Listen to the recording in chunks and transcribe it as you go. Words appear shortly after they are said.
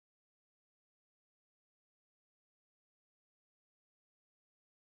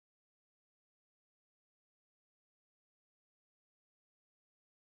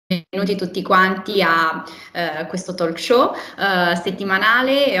benvenuti tutti quanti a questo talk show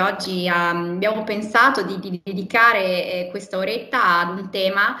settimanale e oggi abbiamo pensato di dedicare questa oretta ad un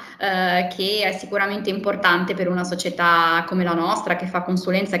tema che è sicuramente importante per una società come la nostra, che fa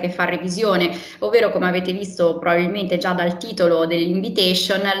consulenza, che fa revisione, ovvero, come avete visto probabilmente già dal titolo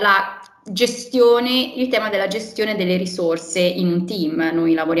dell'invitation, il tema della gestione delle risorse in un team.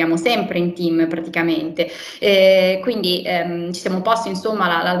 Noi lavoriamo sempre in team praticamente, quindi ci siamo posti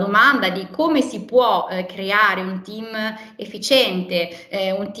insomma la domanda di come si può creare un team efficiente,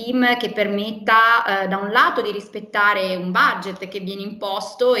 un team che permetta da un lato di rispettare un budget che viene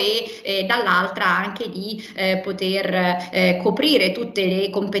imposto e dall'altra anche di poter coprire tutte le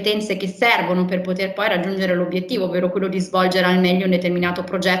competenze che servono per poter poi raggiungere l'obiettivo, ovvero quello di svolgere al meglio un determinato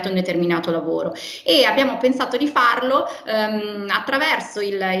progetto, un determinato lavoro. E abbiamo pensato di farlo attraverso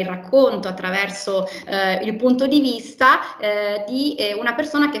il racconto, attraverso il punto di vista di una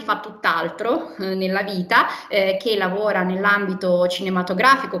persona che fa tutt'altro nella vita, che lavora nell'ambito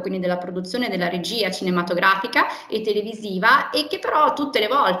cinematografico, quindi della produzione, della regia cinematografica e televisiva, e che però tutte le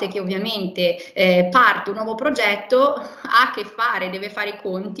volte che ovviamente parte un nuovo progetto ha a che fare, deve fare i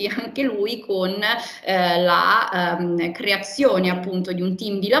conti anche lui con la creazione appunto di un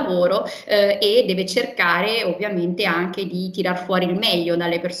team di lavoro e deve cercare ovviamente anche di tirar fuori il meglio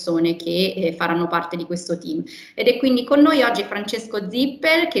dalle persone che faranno parte di questo team. Ed è quindi con noi oggi Francesco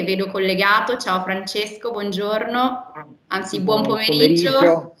Zippel, che vedo collegato. Ciao Francesco, buongiorno, anzi buon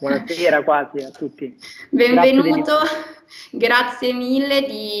pomeriggio. Buonasera quasi a tutti. Benvenuto, grazie mille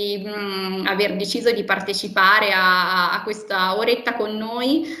di aver deciso di partecipare a questa oretta con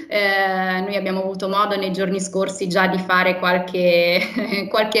noi. Noi abbiamo avuto modo nei giorni scorsi già di fare qualche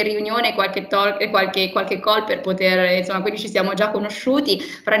riunione, qualche talk, qualche call per poter, insomma, quindi ci siamo già conosciuti.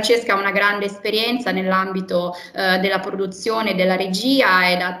 Francesca ha una grande esperienza nell'ambito della produzione, della regia,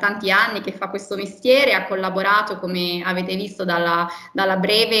 è da tanti anni che fa questo mestiere, ha collaborato, come avete visto dalla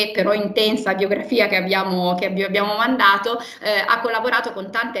breve però intensa biografia che abbiamo mandato, ha collaborato con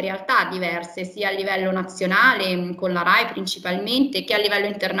tante realtà diverse, sia a livello nazionale, con la RAI principalmente, che a livello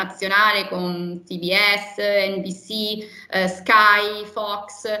internazionale con CBS, NBC, Sky,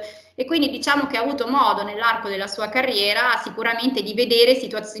 Fox. E quindi diciamo che ha avuto modo nell'arco della sua carriera sicuramente di vedere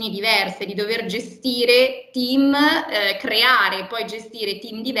situazioni diverse, di dover gestire team, creare e poi gestire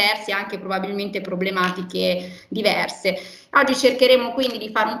team diversi, anche probabilmente problematiche diverse. Oggi cercheremo quindi di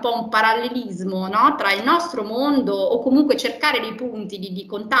fare un po' un parallelismo, no? Tra il nostro mondo, o comunque cercare dei punti di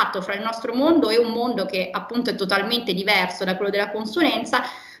contatto fra il nostro mondo e un mondo che appunto è totalmente diverso da quello della consulenza,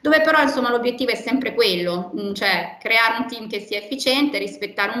 dove però insomma l'obiettivo è sempre quello, cioè creare un team che sia efficiente,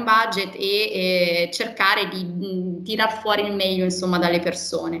 rispettare un budget e cercare di tirar fuori il meglio insomma dalle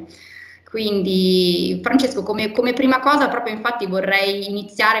persone. Quindi Francesco, come prima cosa proprio infatti vorrei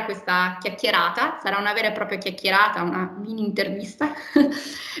iniziare questa chiacchierata, sarà una vera e propria chiacchierata, una mini intervista.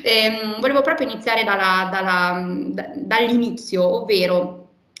 Volevo proprio iniziare dall'inizio, ovvero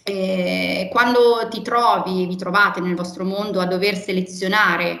quando vi trovate nel vostro mondo a dover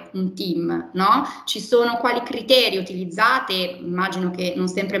selezionare un team, no? Ci sono quali criteri utilizzate? Immagino che non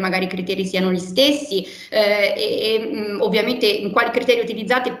sempre magari i criteri siano gli stessi, ovviamente in quali criteri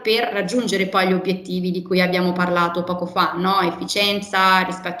utilizzate per raggiungere poi gli obiettivi di cui abbiamo parlato poco fa, no? Efficienza,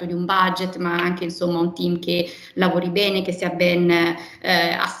 rispetto di un budget, ma anche insomma un team che lavori bene, che sia ben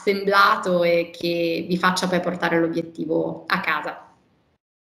assemblato e che vi faccia poi portare l'obiettivo a casa.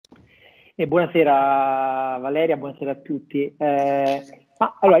 Buonasera Valeria, buonasera a tutti.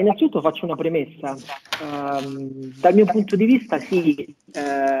 Allora, innanzitutto faccio una premessa. Dal mio punto di vista, sì,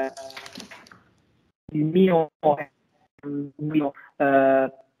 il mio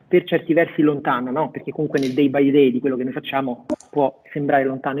per certi versi lontano, no? Perché comunque nel day by day di quello che noi facciamo può sembrare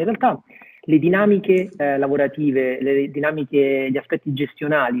lontano. In realtà le dinamiche lavorative, le dinamiche, gli aspetti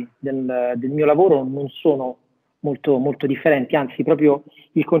gestionali del mio lavoro non sono molto differenti, anzi proprio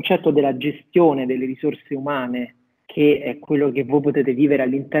il concetto della gestione delle risorse umane, che è quello che voi potete vivere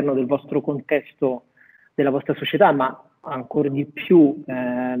all'interno del vostro contesto, della vostra società, ma ancora di più,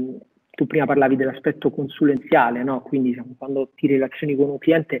 tu prima parlavi dell'aspetto consulenziale, no? Quindi diciamo, quando ti relazioni con un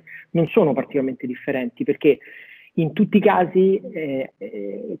cliente non sono particolarmente differenti, perché in tutti i casi,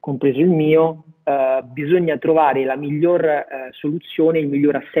 compreso il mio, bisogna trovare la miglior soluzione, il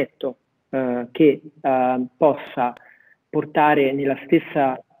miglior assetto che possa portare nella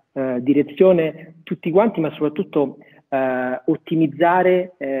stessa direzione tutti quanti, ma soprattutto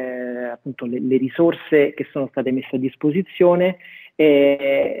ottimizzare appunto le risorse che sono state messe a disposizione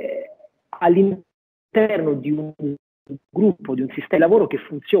all'interno di un gruppo, di un sistema di lavoro che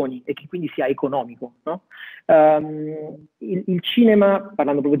funzioni e che quindi sia economico, no? Il cinema,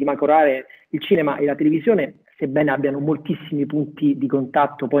 parlando proprio di macro aree, il cinema e la televisione, sebbene abbiano moltissimi punti di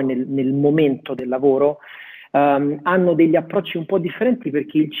contatto poi nel momento del lavoro, hanno degli approcci un po' differenti,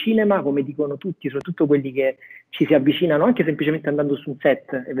 perché il cinema, come dicono tutti, soprattutto quelli che ci si avvicinano anche semplicemente andando su un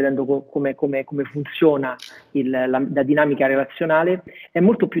set e vedendo come funziona la dinamica relazionale, è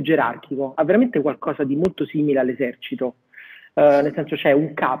molto più gerarchico, ha veramente qualcosa di molto simile all'esercito, nel senso c'è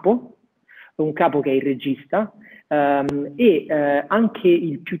un capo che è il regista, anche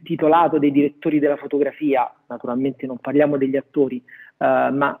il più titolato dei direttori della fotografia, naturalmente non parliamo degli attori,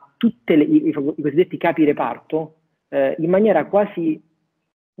 ma tutti i cosiddetti capi reparto, in maniera quasi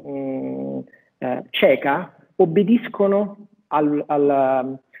cieca, obbediscono a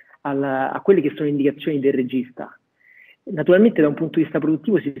quelle che sono le indicazioni del regista. Naturalmente da un punto di vista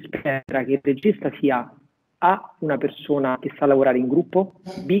produttivo si spera che il regista sia A, una persona che sa lavorare in gruppo,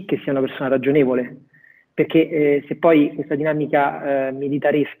 B, che sia una persona ragionevole, perché se poi questa dinamica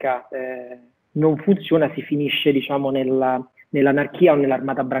militaresca non funziona, si finisce, diciamo, nell'anarchia o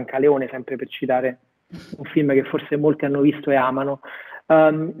nell'armata Brancaleone, sempre per citare un film che forse molti hanno visto e amano.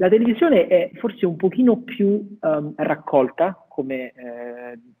 La televisione è forse un pochino più raccolta come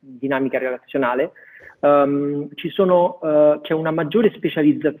dinamica relazionale, c'è una maggiore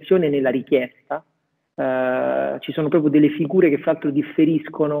specializzazione nella richiesta, ci sono proprio delle figure che fra l'altro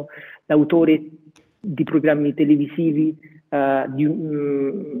differiscono. L'autore di programmi televisivi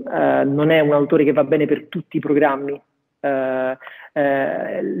non è un autore che va bene per tutti i programmi,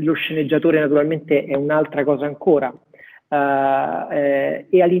 lo sceneggiatore naturalmente è un'altra cosa ancora,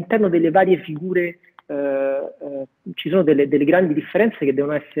 e all'interno delle varie figure ci sono delle grandi differenze che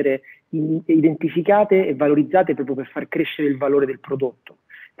devono essere identificate e valorizzate proprio per far crescere il valore del prodotto.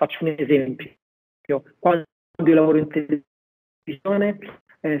 Faccio un esempio: quando io lavoro in televisione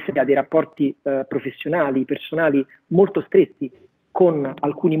si ha dei rapporti professionali, personali molto stretti con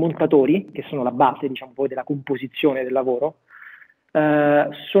alcuni montatori, che sono la base, diciamo, poi della composizione del lavoro.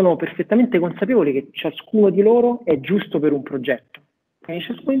 Sono perfettamente consapevole che ciascuno di loro è giusto per un progetto, quindi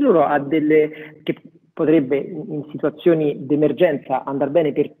ciascuno di loro ha che potrebbe in situazioni di emergenza andare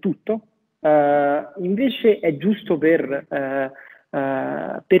bene per tutto, invece è giusto per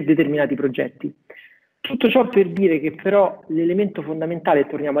determinati progetti. Tutto ciò per dire che però l'elemento fondamentale,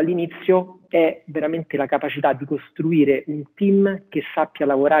 torniamo all'inizio, è veramente la capacità di costruire un team che sappia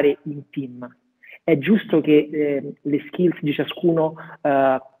lavorare in team. È giusto che le skills di ciascuno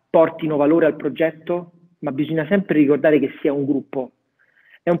portino valore al progetto, ma bisogna sempre ricordare che sia un gruppo.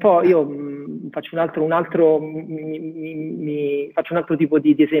 È un po', io faccio un altro tipo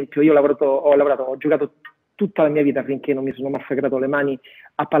di esempio. Io ho giocato tutta la mia vita, finché non mi sono massacrato le mani,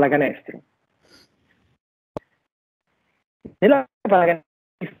 a pallacanestro. Nella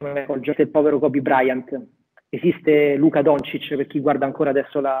pallacanestro c'è il povero Kobe Bryant, esiste Luka Doncic per chi guarda ancora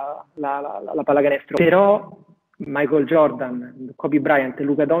adesso la pallacanestro, però Michael Jordan, Kobe Bryant e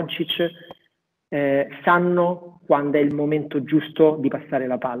Luka Doncic sanno quando è il momento giusto di passare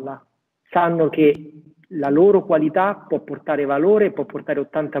la palla, sanno che la loro qualità può portare valore, può portare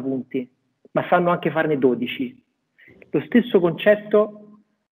 80 punti, ma sanno anche farne 12. Lo stesso concetto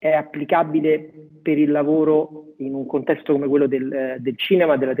è applicabile per il lavoro in un contesto come quello del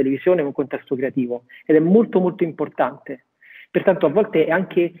cinema, della televisione, in un contesto creativo, ed è molto molto importante. Pertanto a volte è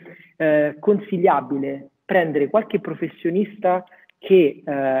anche consigliabile prendere qualche professionista che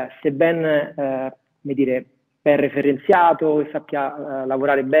se ben referenziato e sappia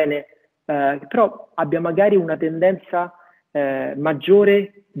lavorare bene, però abbia magari una tendenza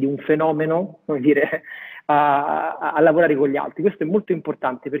maggiore di un fenomeno, come dire, a lavorare con gli altri. Questo è molto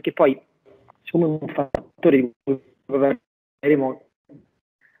importante, perché poi, siccome un fattore di cui parleremo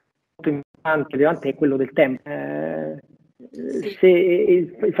molto importante, rilevante, è quello del tempo. Sì. Se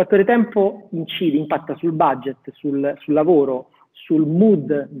il fattore tempo impatta sul budget, sul lavoro, sul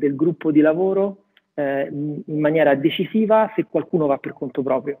mood del gruppo di lavoro in maniera decisiva, se qualcuno va per conto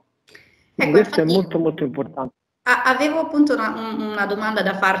proprio. Quindi questo è molto molto importante. Avevo appunto una domanda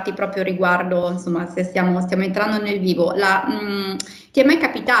da farti proprio riguardo, insomma, se stiamo entrando nel vivo. Ti è mai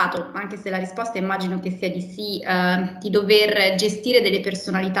capitato, anche se la risposta immagino che sia di sì, di dover gestire delle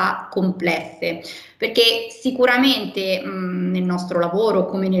personalità complesse? Perché sicuramente nel nostro lavoro,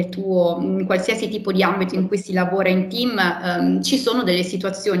 come nel tuo, in qualsiasi tipo di ambito in cui si lavora in team, ci sono delle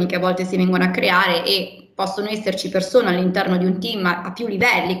situazioni che a volte si vengono a creare e possono esserci persone all'interno di un team a più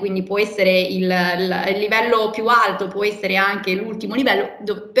livelli, quindi può essere il livello più alto, può essere anche l'ultimo livello,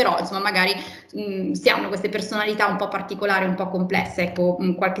 però insomma magari si hanno queste personalità un po' particolari, un po' complesse. Ecco,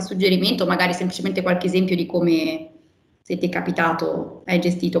 qualche suggerimento, magari semplicemente qualche esempio di come se ti è capitato, hai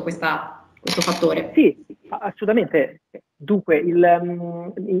gestito questo fattore. Sì, assolutamente. Dunque,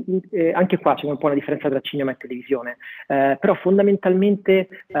 anche qua c'è un po' una differenza tra cinema e televisione, però fondamentalmente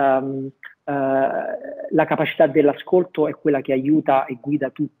la capacità dell'ascolto è quella che aiuta e guida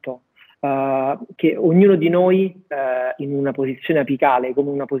tutto. Che ognuno di noi in una posizione apicale,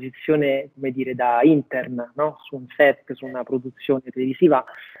 come una posizione, come dire, da intern, no? Su un set, su una produzione televisiva,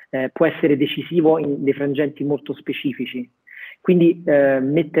 può essere decisivo in dei frangenti molto specifici. Quindi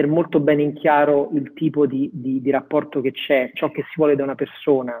mettere molto bene in chiaro il tipo di rapporto che c'è, ciò che si vuole da una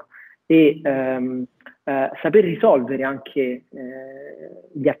persona e saper risolvere anche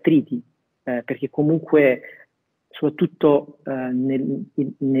gli attriti, perché comunque soprattutto nel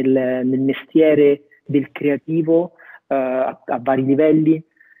mestiere del creativo a vari livelli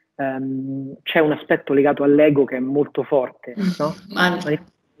c'è un aspetto legato all'ego che è molto forte, no? Ma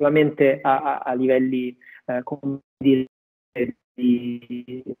solamente a livelli come dire,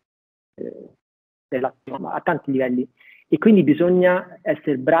 a tanti livelli, e quindi bisogna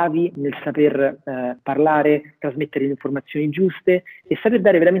essere bravi nel saper parlare, trasmettere le informazioni giuste e saper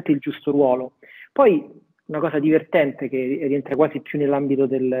dare veramente il giusto ruolo. Poi una cosa divertente che rientra quasi più nell'ambito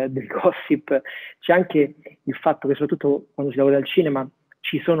del gossip, c'è anche il fatto che soprattutto quando si lavora al cinema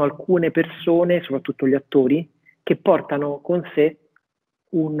ci sono alcune persone, soprattutto gli attori, che portano con sé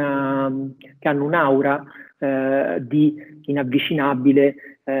che hanno un'aura di inavvicinabile,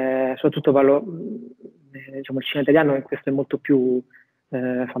 soprattutto parlo, diciamo, il cinema italiano in questo è molto più,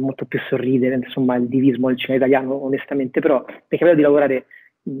 fa molto più sorridere, insomma, il divismo del cinema italiano, onestamente, però mi è capitato di lavorare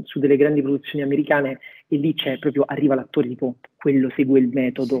su delle grandi produzioni americane e lì c'è proprio, arriva l'attore tipo, quello segue il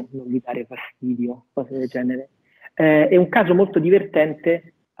metodo, non gli dare fastidio, cose del genere. È un caso molto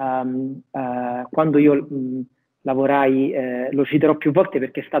divertente quando io lavorai, lo citerò più volte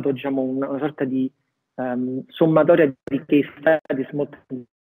perché è stato, diciamo, una sorta di sommatoria di case studies molto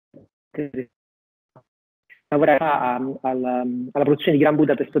interessanti. Lavorai alla produzione di Grand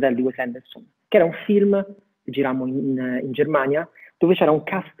Budapest Hotel di Wes Anderson, che era un film che girammo in Germania, dove c'era un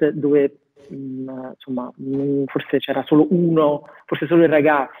cast dove insomma, forse c'era solo uno, forse solo il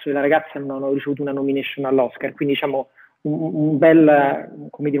ragazzo e la ragazza non hanno ricevuto una nomination all'Oscar, quindi diciamo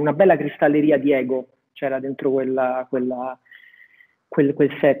come dire, una bella cristalleria di ego c'era dentro quel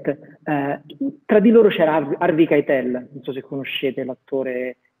set. Tra di loro c'era Harvey Keitel, non so se conoscete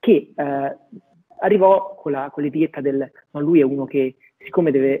l'attore, che arrivò con l'etichetta ma lui è uno che,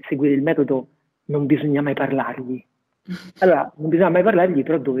 siccome deve seguire il metodo, non bisogna mai parlargli. Allora, non bisognava mai parlargli,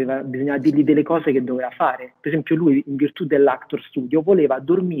 però bisognava dirgli delle cose che doveva fare. Per esempio lui, in virtù dell'Actor Studio, voleva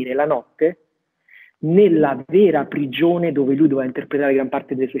dormire la notte nella vera prigione dove lui doveva interpretare gran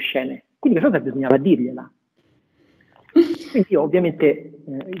parte delle sue scene. Quindi questa cosa bisognava dirgliela. Quindi io ovviamente,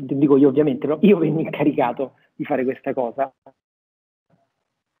 dico io ovviamente, no? Io venni incaricato di fare questa cosa.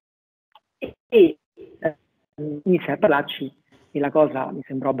 E iniziai a parlarci e la cosa mi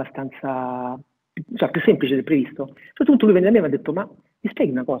sembrò abbastanza, cioè, più semplice del previsto. A un certo punto lui venne da me e mi ha detto: ma mi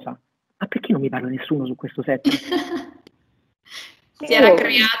spieghi una cosa? Ma perché non mi parla nessuno su questo set? Si era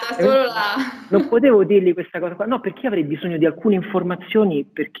creata solo la... Non potevo dirgli questa cosa qua, no, perché avrei bisogno di alcune informazioni,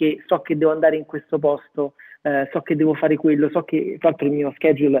 perché so che devo andare in questo posto, so che devo fare quello, so che tra l'altro il mio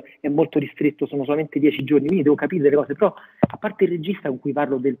schedule è molto ristretto, sono solamente 10 giorni, quindi devo capire delle cose, però a parte il regista con cui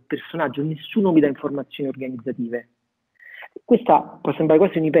parlo del personaggio, nessuno mi dà informazioni organizzative. Questa può sembrare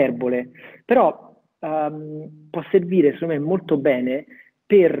quasi un'iperbole, però può servire secondo me molto bene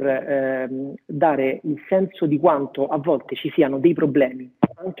per dare il senso di quanto a volte ci siano dei problemi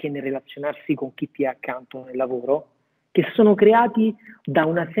anche nel relazionarsi con chi ti è accanto nel lavoro, che sono creati da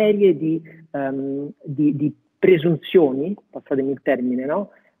una serie di presunzioni, passatemi il termine,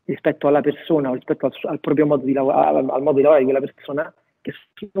 no? Rispetto alla persona o rispetto al proprio modo di al modo di lavorare di quella persona, che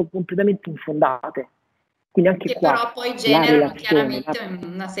sono completamente infondate. Quindi anche che qua però poi generano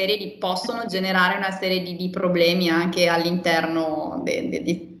chiaramente possono sì, generare una serie di problemi anche all'interno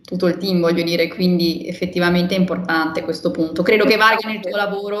di tutto il team, voglio dire, quindi effettivamente è importante questo punto. Credo che valga nel tuo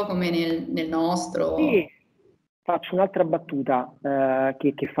lavoro come nel nostro. Sì, faccio un'altra battuta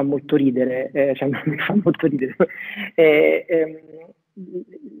che fa molto ridere, cioè mi fa molto ridere.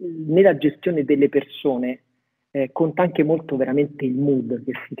 Nella gestione delle persone conta anche molto veramente il mood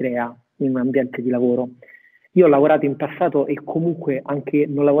che si crea in un ambiente di lavoro. Io ho lavorato in passato e comunque anche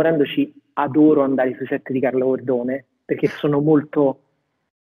non lavorandoci adoro andare sui set di Carlo Gordone perché sono molto,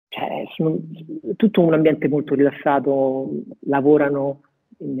 cioè, sono tutto un ambiente molto rilassato, lavorano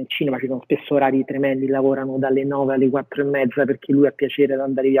nel cinema, ci sono spesso orari tremendi, lavorano dalle 9 alle 4 e mezza perché lui ha piacere ad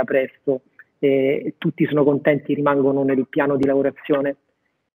andare via presto e tutti sono contenti, rimangono nel piano di lavorazione.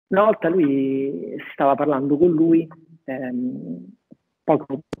 Una volta lui stava parlando con lui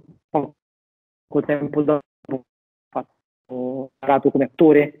poco, poco tempo dopo ho lavorato come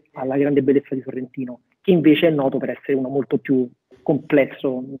attore alla grande bellezza di Sorrentino, che invece è noto per essere uno molto più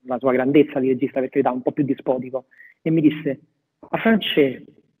complesso, la sua grandezza di regista, per carità, un po' più dispotico, e mi disse: ma France,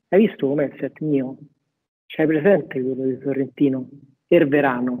 hai visto com'è il set mio? C'hai presente quello di Sorrentino?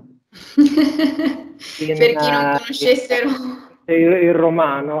 Erverano. Per chi non conoscessero. Il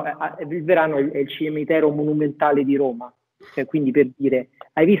romano, il Verano è il cimitero monumentale di Roma, cioè, quindi per dire,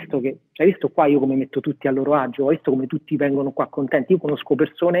 hai visto qua io come metto tutti a loro agio, hai visto come tutti vengono qua contenti? Io conosco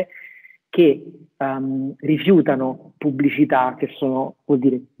persone che rifiutano pubblicità che sono, vuol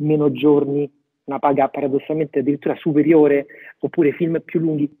dire, meno giorni, una paga paradossalmente addirittura superiore, oppure film più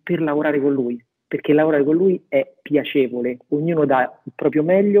lunghi per lavorare con lui, perché lavorare con lui è piacevole, ognuno dà il proprio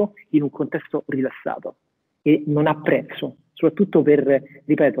meglio in un contesto rilassato e non ha prezzo, soprattutto per,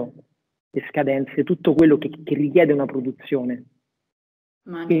 ripeto, le scadenze, tutto quello che richiede una produzione.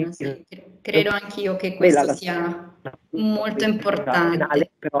 Immagino, Quindi, sì. Credo anch'io che questo sia molto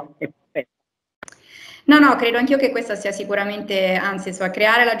importante. però è No, credo anch'io che questa sia sicuramente, anzi, insomma,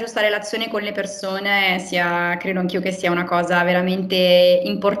 creare la giusta relazione con le persone credo anch'io che sia una cosa veramente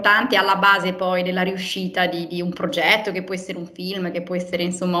importante alla base poi della riuscita di un progetto, che può essere un film, che può essere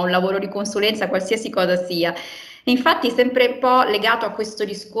insomma un lavoro di consulenza, qualsiasi cosa sia. E infatti, sempre un po' legato a questo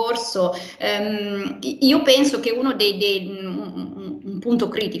discorso, io penso che un punto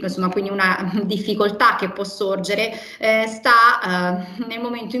critico, insomma, quindi una difficoltà che può sorgere, sta nel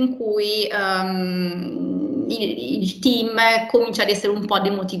momento in cui il team comincia ad essere un po'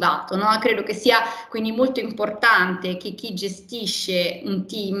 demotivato, no? Credo che sia quindi molto importante che chi gestisce un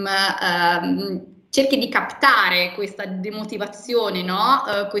team cerchi di captare questa demotivazione, no?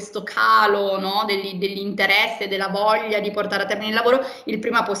 Questo calo, no? Dell'interesse, della voglia di portare a termine il lavoro il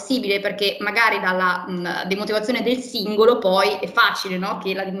prima possibile, perché magari dalla demotivazione del singolo poi è facile, no?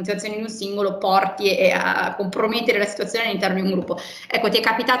 Che la demotivazione di un singolo porti a compromettere la situazione all'interno di un gruppo. Ecco, ti è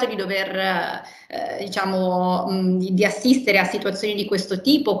capitato di dover, diciamo, di assistere a situazioni di questo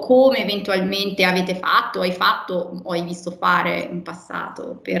tipo? Come eventualmente avete fatto, hai fatto o hai visto fare in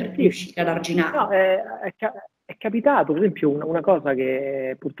passato per sì, riuscire ad arginare? no, è capitato, per esempio, una cosa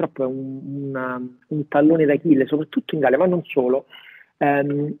che purtroppo è un tallone d'Achille, soprattutto in Italia, ma non solo,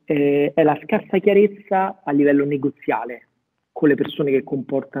 è la scarsa chiarezza a livello negoziale con le persone che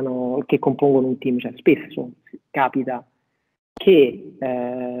compongono un team. Cioè, spesso capita che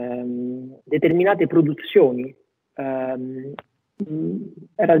determinate produzioni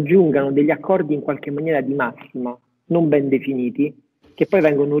raggiungano degli accordi in qualche maniera di massima, non ben definiti, che poi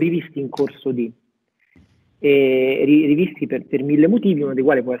vengono rivisti in corso di, rivisti per mille motivi, uno dei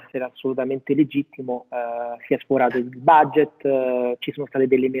quali può essere assolutamente legittimo, si è sforato il budget, ci sono state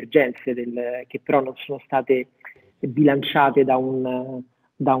delle emergenze che però non sono state bilanciate da un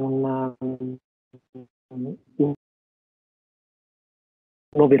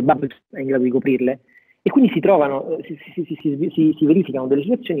verbale è in grado di coprirle, e quindi si verificano delle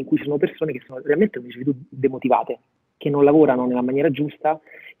situazioni in cui ci sono persone che sono realmente, come dicevi tu, demotivate, che non lavorano nella maniera giusta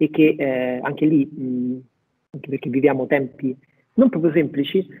e che anche lì, anche perché viviamo tempi non proprio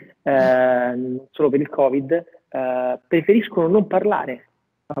semplici, solo per il Covid, preferiscono non parlare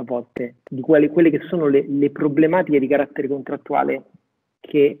a volte di quelle che sono le problematiche di carattere contrattuale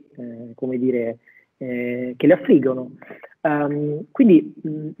che, come dire, che le affliggono. Quindi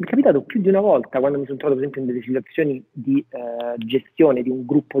mi è capitato più di una volta, quando mi sono trovato per esempio in delle situazioni di gestione di un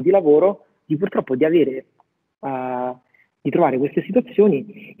gruppo di lavoro, purtroppo di trovare queste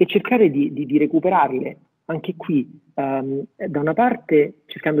situazioni e cercare di recuperarle, anche qui, da una parte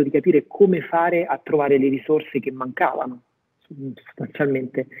cercando di capire come fare a trovare le risorse che mancavano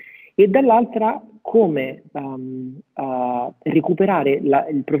sostanzialmente, e dall'altra come recuperare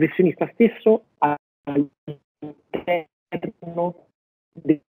il professionista stesso all'interno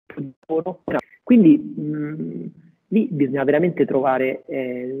del lavoro. Quindi lì bisogna veramente trovare,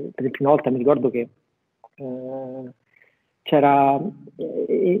 per esempio una volta mi ricordo che c'era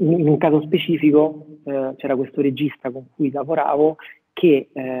in un caso specifico c'era questo regista con cui lavoravo che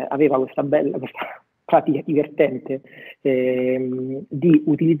aveva questa pratica divertente di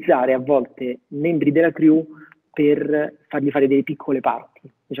utilizzare a volte membri della crew per fargli fare delle piccole parti,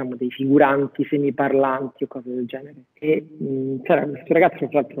 diciamo dei figuranti, semiparlanti o cose del genere. E c'era questo ragazzo che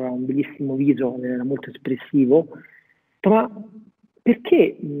tra l'altro aveva un bellissimo viso, era molto espressivo, ma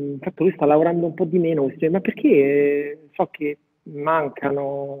perché, infatti lui sta lavorando un po' di meno, ma perché so che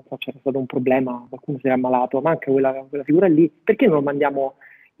mancano, c'era stato un problema, qualcuno si era ammalato, manca quella figura lì, perché non lo mandiamo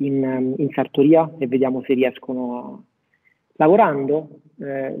in sartoria e vediamo se riescono Lavorando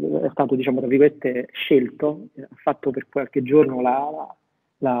è stato, diciamo, tra virgolette, scelto, ha fatto per qualche giorno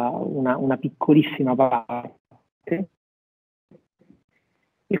una piccolissima parte,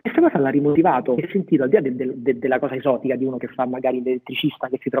 e questa cosa l'ha rimotivato, e sentito, al di là della cosa esotica di uno che fa magari l'elettricista,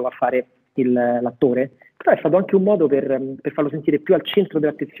 che si trova a fare l'attore, però è stato anche un modo per farlo sentire più al centro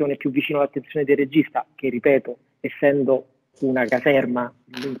dell'attenzione, più vicino all'attenzione del regista, che, ripeto, essendo una caserma,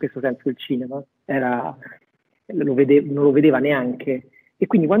 in questo senso il cinema, non lo vedeva neanche. E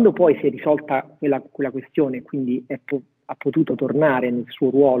quindi quando poi si è risolta quella questione, quindi ha potuto tornare nel suo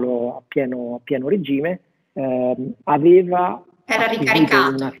ruolo a pieno regime, aveva Era acquisito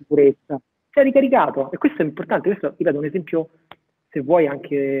ricaricato. una sicurezza, si è ricaricato, e questo è importante. Questo, ripeto, è un esempio, se vuoi,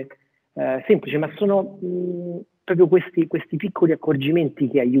 anche semplice, ma sono proprio questi piccoli accorgimenti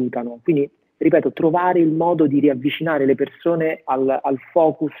che aiutano. Quindi, ripeto, trovare il modo di riavvicinare le persone al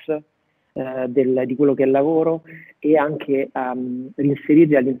focus di quello che è il lavoro, e anche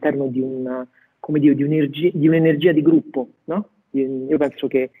reinserirli all'interno di un'energia di gruppo, no? Io penso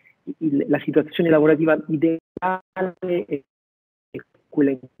che la situazione lavorativa ideale è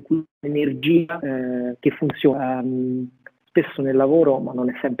quella in cui l'energia che funziona. Spesso nel lavoro, ma non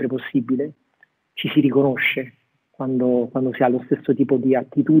è sempre possibile, ci si riconosce quando si ha lo stesso tipo di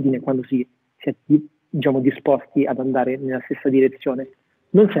attitudine, quando si è, diciamo, disposti ad andare nella stessa direzione.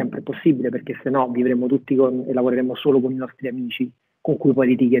 Non sempre è possibile, perché sennò vivremo tutti e lavoreremo solo con i nostri amici, con cui poi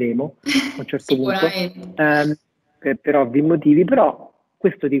litigheremo a un certo punto, Sicuramente. per ovvi motivi. Però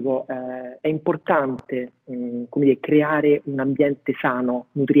questo, dico, è importante, come dire, creare un ambiente sano,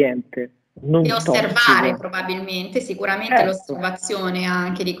 nutriente, E non osservare tossico. probabilmente, sicuramente Certo, l'osservazione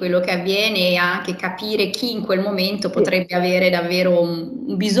anche di quello che avviene, e anche capire chi in quel momento sì, potrebbe avere davvero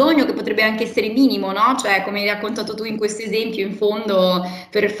un bisogno che potrebbe anche essere minimo, no? Cioè, come hai raccontato tu in questo esempio, in fondo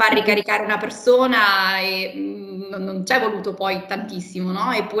per far sì, sì. ricaricare una persona non c'è voluto poi tantissimo,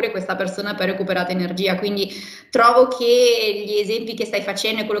 no? Eppure questa persona poi ha recuperato energia. Quindi trovo che gli esempi che stai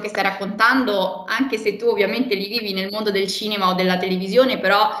facendo e quello che stai raccontando, anche se tu ovviamente li vivi nel mondo del cinema o della televisione,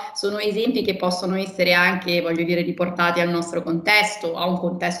 però sono esempi che possono essere anche, voglio dire, riportati al nostro contesto, a un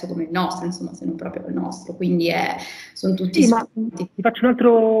contesto come il nostro, insomma, se non proprio il nostro. Quindi sono tutti Sì, ma spunti. ti faccio un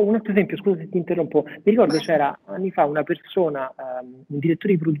altro esempio, scusa se ti interrompo. Mi ricordo, c'era anni fa una persona, un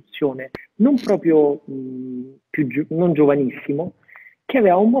direttore di produzione, non proprio non giovanissimo, che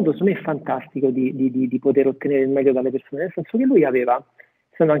aveva un modo, secondo me, fantastico di poter ottenere il meglio dalle persone, nel senso che lui aveva,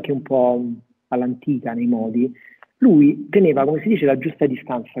 essendo anche un po' all'antica nei modi, lui teneva, come si dice, la giusta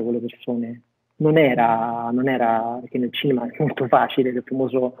distanza con le persone. Non era, perché nel cinema è molto facile,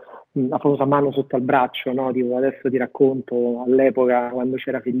 la famosa mano sotto al braccio, no? Tipo, adesso ti racconto all'epoca quando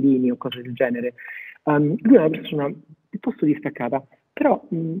c'era Fellini o cose del genere. Lui era una persona piuttosto distaccata, però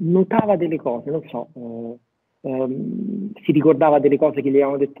notava delle cose, non so, si ricordava delle cose che gli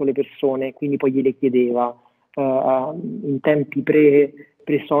avevano detto le persone, quindi poi gliele chiedeva. In tempi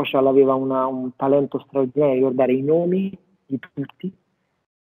pre-social aveva un talento straordinario di ricordare i nomi di tutti,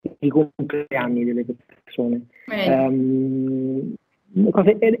 i compleanni delle persone.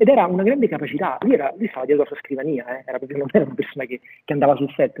 Ed era una grande capacità. Lui stava dietro la sua scrivania, non era una persona che andava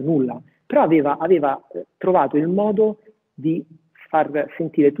sul set, nulla, però aveva trovato il modo di far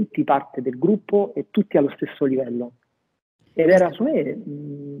sentire tutti parte del gruppo e tutti allo stesso livello. Ed era, secondo me,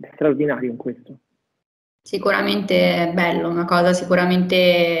 straordinario in questo. Sicuramente bello, una cosa In un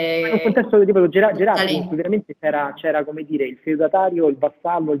sicuramente contesto tipo gerarchico, in cui talento. veramente c'era, come dire, il feudatario, il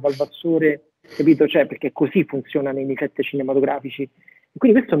vassallo, il valvassore, capito? Cioè, perché così funziona nei set cinematografici. E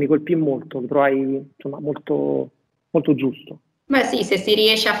quindi questo mi colpì molto, lo trovai, insomma, molto, molto giusto. Beh sì, se si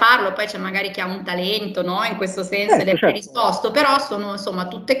riesce a farlo, poi c'è magari chi ha un talento, no? In questo senso ed Certo, è certo. predisposto, però sono insomma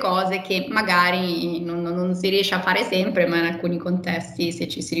tutte cose che magari non si riesce a fare sempre, ma in alcuni contesti, se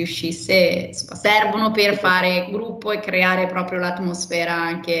ci si riuscisse, insomma, servono per fare gruppo e creare proprio l'atmosfera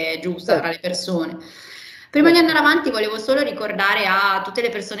anche giusta tra Certo, le persone. Prima di andare certo. avanti, volevo solo ricordare a tutte le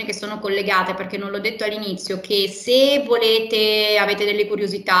persone che sono collegate, perché non l'ho detto all'inizio, che se volete, avete delle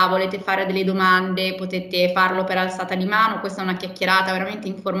curiosità, volete fare delle domande, potete farlo per alzata di mano. Questa è una chiacchierata veramente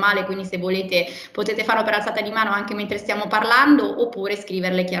informale, quindi se volete potete farlo per alzata di mano anche mentre stiamo parlando, oppure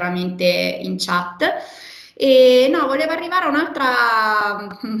scriverle chiaramente in chat. E no, volevo arrivare a un'altra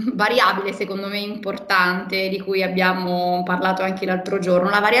variabile, secondo me importante, di cui abbiamo parlato anche l'altro giorno,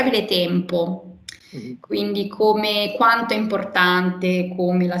 la variabile tempo. Mhm. Quindi quanto è importante,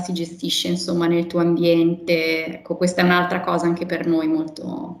 come la si gestisce, insomma, nel tuo ambiente. Ecco, questa è un'altra cosa anche per noi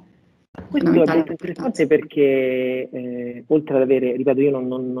molto Questo è fondamentale molto da portarsi. interessante perché, oltre ad avere, ripeto, io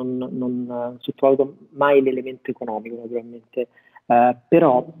non sottovaluto mai l'elemento economico, naturalmente,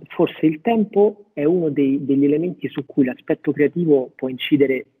 Però forse il tempo è uno degli elementi su cui l'aspetto creativo può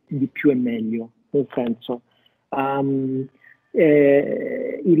incidere di più e meglio, nel senso,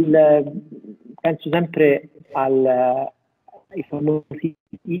 penso sempre ai famosi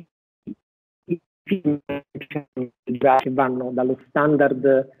film che vanno dallo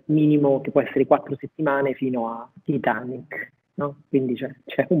standard minimo, che può essere 4 settimane, fino a Titanic, no? Quindi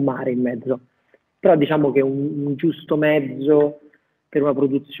c'è un mare in mezzo. Però diciamo che un giusto mezzo per una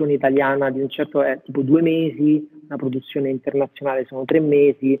produzione italiana di un certo è tipo 2 mesi, una produzione internazionale sono 3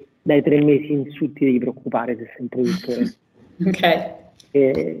 mesi, dai 3 mesi in su ti devi preoccupare se sei un produttore. Ok.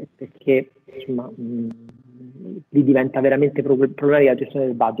 Perché insomma lì diventa veramente problematica la gestione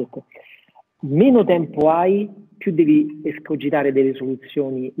del budget. Meno tempo hai, più devi escogitare delle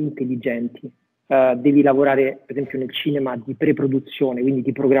soluzioni intelligenti. Devi lavorare per esempio nel cinema di pre-produzione, quindi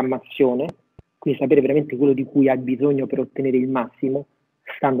di programmazione, quindi sapere veramente quello di cui hai bisogno per ottenere il massimo,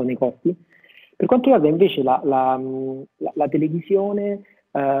 stando nei costi. Per quanto riguarda invece la televisione,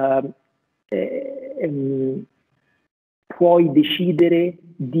 puoi decidere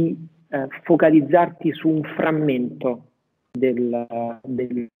di focalizzarti su un frammento del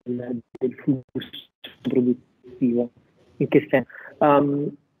flusso produttivo. In che senso?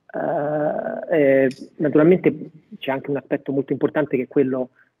 Naturalmente c'è anche un aspetto molto importante che è quello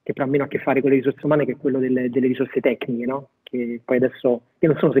che però ha meno a che fare con le risorse umane, che è quello delle risorse tecniche, no? Che poi adesso, che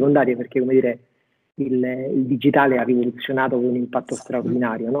non sono secondarie, perché come dire, il digitale ha rivoluzionato con un impatto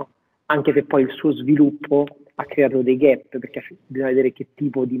straordinario, no? Anche se poi il suo sviluppo ha creato dei gap, perché bisogna vedere che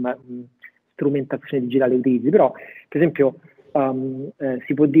tipo di strumentazione digitale utilizzi. Però, per esempio,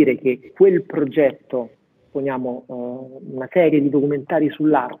 si può dire che quel progetto, poniamo una serie di documentari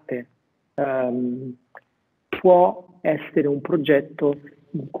sull'arte, può essere un progetto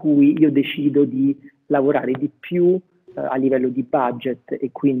in cui io decido di lavorare di più a livello di budget e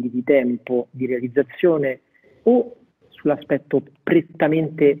quindi di tempo di realizzazione, o sull'aspetto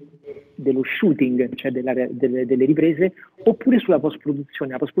prettamente dello shooting, cioè delle riprese, oppure sulla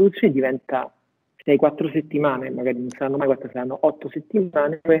post-produzione. La post-produzione diventa 6-4 settimane, magari non saranno mai 4, saranno 8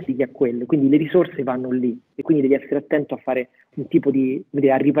 settimane, a quello. Quindi le risorse vanno lì e quindi devi essere attento a fare un tipo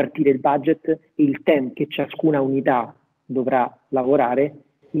a ripartire il budget e il tempo che ciascuna unità dovrà lavorare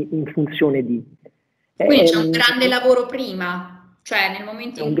in funzione di. Quindi c'è un grande lavoro prima, cioè nel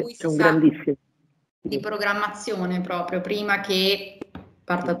momento in cui si sa di programmazione proprio, prima che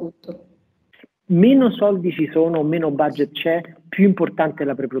parta tutto. Meno soldi ci sono, meno budget c'è, più importante è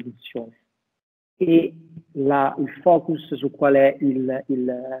la preproduzione e il focus su qual è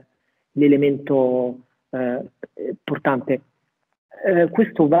l'elemento importante.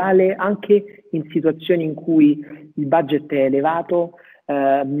 Questo vale anche in situazioni in cui il budget è elevato,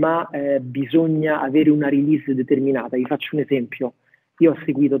 ma bisogna avere una release determinata. Vi faccio un esempio. Io ho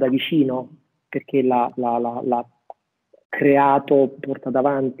seguito da vicino, perché l'ha creato, portato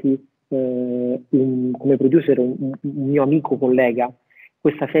avanti come producer un mio amico collega,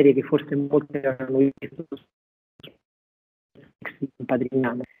 questa serie che forse molti hanno visto, San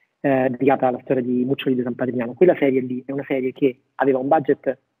Patrignano, dedicata alla storia di Muccioli di San Patrignano. Quella serie lì è una serie che aveva un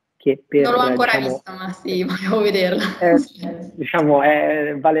budget che per, non l'ho ancora vista, ma sì, volevo vederla.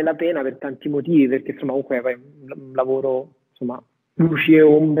 Vale la pena per tanti motivi, perché insomma comunque è un lavoro, insomma, luci e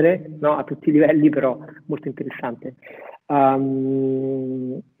ombre, no? A tutti i livelli, però molto interessante.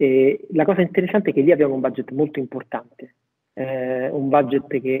 E la cosa interessante è che lì abbiamo un budget molto importante, un budget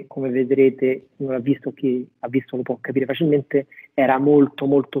che, come vedrete, non ha visto, chi ha visto lo può capire facilmente, era molto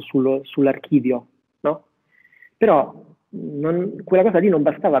molto sull'archivio, no? Però quella cosa lì non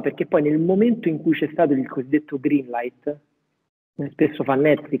bastava, perché poi nel momento in cui c'è stato il cosiddetto green light, spesso fa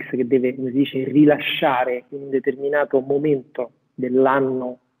Netflix che deve, come si dice, rilasciare in un determinato momento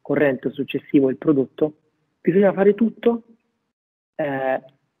dell'anno corrente o successivo il prodotto, bisogna fare tutto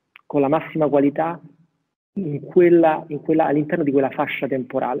con la massima qualità all'interno di quella fascia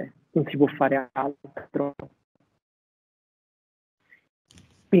temporale, non si può fare altro.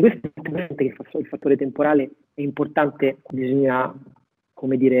 Quindi questo è importante, che il fattore temporale è importante, bisogna,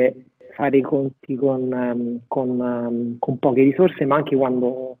 come dire, fare i conti con poche risorse, ma anche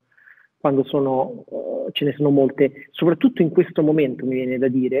quando ce ne sono molte, soprattutto in questo momento, mi viene da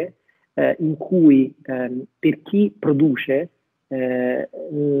dire, in cui per chi produce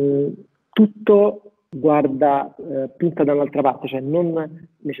tutto punta da un'altra parte, cioè non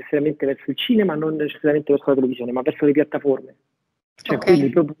necessariamente verso il cinema, non necessariamente verso la televisione, ma verso le piattaforme. Cioè, okay. Quindi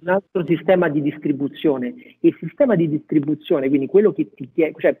proprio un altro sistema di distribuzione. Il sistema di distribuzione, quindi quello che ti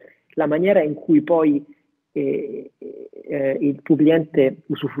chiede, cioè la maniera in cui poi il tuo cliente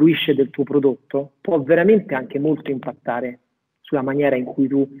usufruisce del tuo prodotto, può veramente anche molto impattare sulla maniera in cui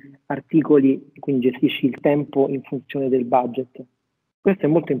tu articoli e quindi gestisci il tempo in funzione del budget. Questo è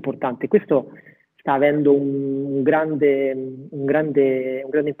molto importante. Questo sta avendo un grande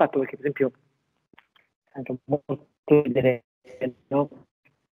impatto, perché per esempio anche molto vedere, no?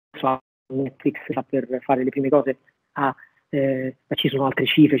 Netflix sta per fare le prime cose, ma ci sono altre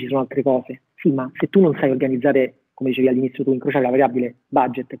cifre, ci sono altre cose. Sì, ma se tu non sai organizzare, come dicevi all'inizio tu, incrociare la variabile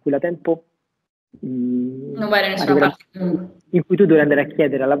budget e quella tempo, Non vai da nessuna parte. in cui tu dovrai andare a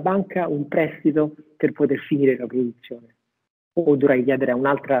chiedere alla banca un prestito per poter finire la produzione, o dovrai chiedere a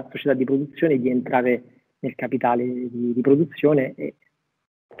un'altra società di produzione di entrare nel capitale di produzione e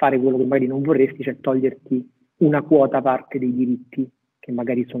fare quello che magari non vorresti, cioè toglierti una quota parte dei diritti che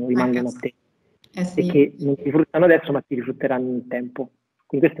magari rimangono a te Sì. e che non ti fruttano adesso ma ti rifrutteranno nel tempo.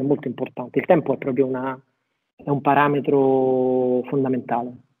 Quindi questo è molto importante. Il tempo è proprio è un parametro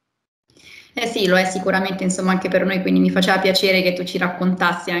fondamentale. Sì, lo è sicuramente, insomma, anche per noi, quindi mi faceva piacere che tu ci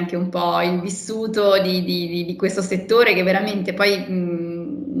raccontassi anche un po' il vissuto di questo settore che veramente poi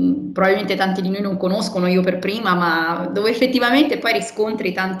probabilmente tanti di noi non conoscono, io per prima, ma dove effettivamente poi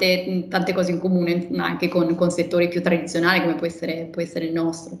riscontri tante cose in comune anche con settori più tradizionali come può essere il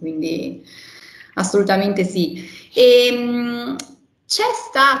nostro, quindi assolutamente sì. C'è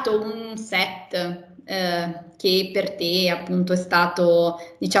stato un set che per te appunto è stato,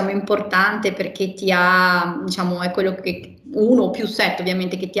 diciamo, importante perché ti ha, diciamo, è quello che uno o più set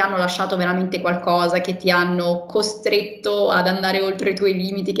ovviamente che ti hanno lasciato veramente qualcosa, che ti hanno costretto ad andare oltre i tuoi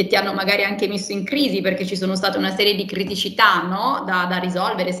limiti, che ti hanno magari anche messo in crisi perché ci sono state una serie di criticità, no? Da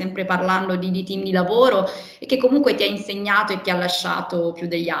risolvere, sempre parlando di team di lavoro e che comunque ti ha insegnato e ti ha lasciato più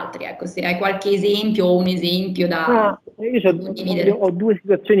degli altri. Ecco, se hai qualche esempio o un esempio da condividere. Io ho due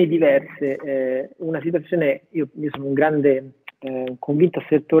situazioni diverse. Una situazione, io sono un grande convinto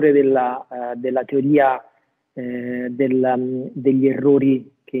assertore della teoria degli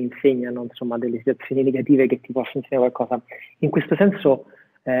errori che insegnano, insomma, delle situazioni negative che ti possono insegnare qualcosa. In questo senso,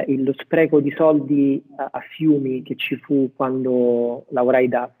 lo spreco di soldi a fiumi che ci fu quando lavorai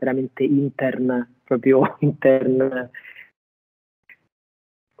da veramente proprio intern,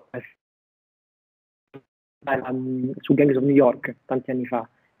 su Gangs of New York tanti anni fa,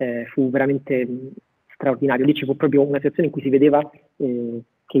 fu veramente straordinario. Lì ci fu proprio una situazione in cui si vedeva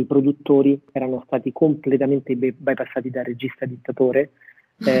che i produttori erano stati completamente bypassati dal regista dittatore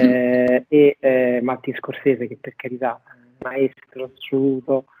e Martin Scorsese, che per carità maestro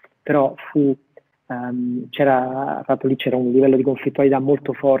assoluto, però c'era un livello di conflittualità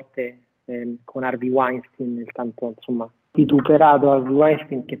molto forte con Harvey Weinstein, nel tanto insomma vituperato Harvey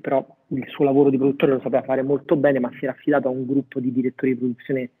Weinstein, che però il suo lavoro di produttore lo sapeva fare molto bene, ma si era affidato a un gruppo di direttori di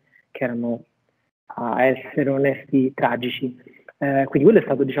produzione che erano, a essere onesti, tragici. Quindi quello è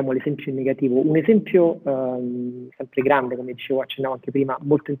stato, diciamo, l'esempio negativo. Un esempio sempre grande, come dicevo, accennavo anche prima,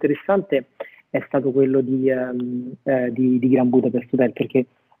 molto interessante, è stato quello di Grand Budapest Hotel, perché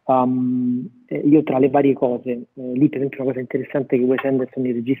io tra le varie cose, lì per esempio una cosa interessante è che Wes Anderson,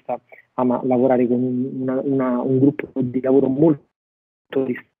 il regista, ama lavorare con un gruppo di lavoro molto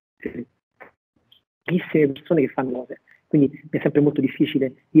pochissime persone che fanno cose, quindi mi è sempre molto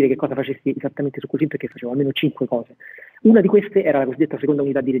difficile dire che cosa facessi esattamente su quel film, perché facevo almeno 5 cose. Una di queste era la cosiddetta seconda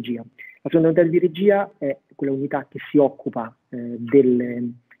unità di regia. La seconda unità di regia è quella unità che si occupa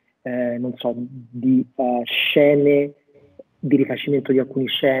di scene, di rifacimento di alcune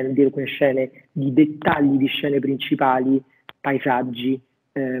scene, di dettagli di scene principali, paesaggi,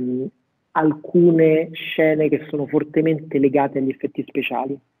 alcune scene che sono fortemente legate agli effetti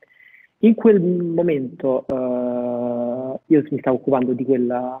speciali. In quel momento io mi stavo occupando a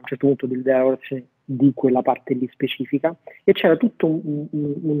un certo punto della lavorazione di quella parte lì specifica, e c'era tutto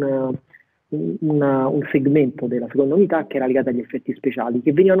un segmento della seconda unità che era legato agli effetti speciali,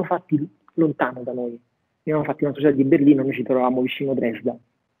 che venivano fatti lontano da noi, venivano fatti in una società di Berlino, noi ci trovavamo vicino Dresda.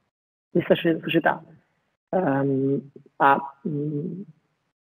 Questa società a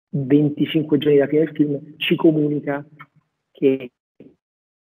 25 giorni dalla fine del film ci comunica che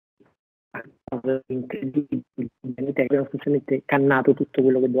abbiamo sostanzialmente cannato tutto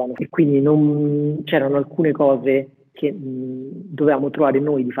quello che dovevamo, e quindi c'erano alcune cose che dovevamo trovare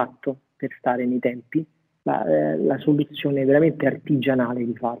noi di fatto per stare nei tempi, la soluzione veramente artigianale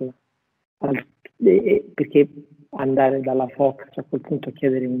di farla, perché andare dalla Fox a quel punto a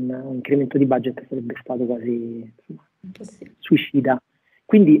chiedere un incremento di budget sarebbe stato quasi suicida.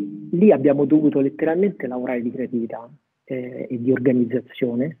 Quindi lì abbiamo dovuto letteralmente lavorare di creatività e di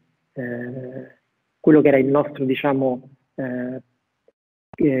organizzazione. Quello che era il nostro, diciamo,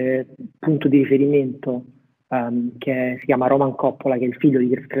 punto di riferimento, che si chiama Roman Coppola, che è il figlio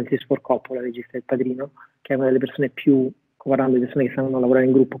di Francesco Coppola, regista del Padrino, che è una delle persone più parlando di persone che sanno lavorare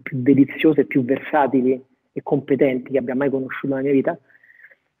in gruppo, più deliziose, più versatili e competenti che abbia mai conosciuto nella mia vita,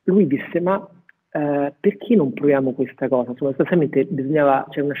 lui disse, ma perché non proviamo questa cosa? Sostanzialmente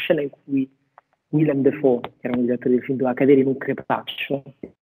c'è una scena in cui Willem Dafoe, che era un direttore del film, doveva cadere in un crepaccio,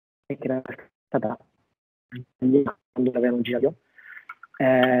 che era stata quando l'avevano girato.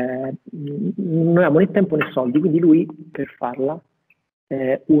 Non avevamo né tempo né soldi, quindi lui, per farla,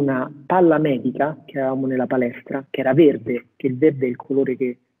 una palla medica che avevamo nella palestra, che era verde, che il verde è il colore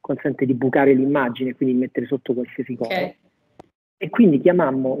che consente di bucare l'immagine, quindi mettere sotto qualsiasi cosa. Okay. E quindi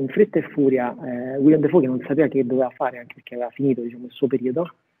chiamammo in fretta e furia Willem Dafoe, che non sapeva che doveva fare, anche perché aveva finito, diciamo, il suo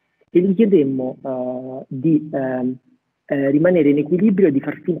periodo, e gli chiedemmo di rimanere in equilibrio e di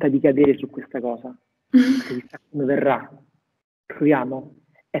far finta di cadere su questa cosa. Chissà come verrà. Proviamo.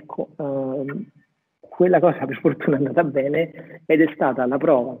 Ecco, quella cosa per fortuna è andata bene ed è stata la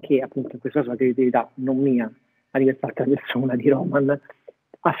prova che, appunto, in questo caso la creatività, non mia, ma di quest'altra persona, di Roman,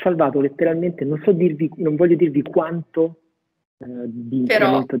 ha salvato letteralmente, non voglio dirvi quanto di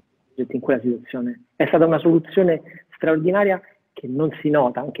incremento di progetti in quella situazione. È stata una soluzione straordinaria che non si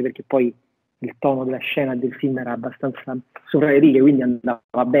nota, anche perché poi il tono della scena e del film era abbastanza sopra le righe, quindi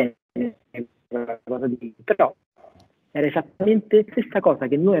andava bene, però era esattamente la stessa cosa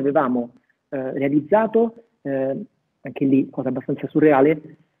che noi avevamo realizzato, anche lì cosa abbastanza surreale,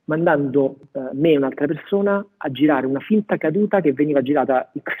 mandando me e un'altra persona a girare una finta caduta che veniva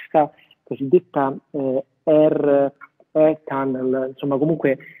girata in questa cosiddetta air tunnel, insomma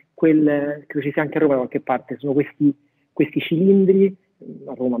comunque credo ci sia anche a Roma da qualche parte, sono questi cilindri,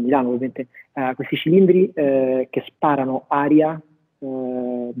 a Roma, a Milano ovviamente, questi cilindri che sparano aria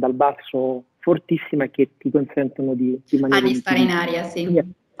dal basso fortissima e che ti consentono di rimanere di stare in aria, sì.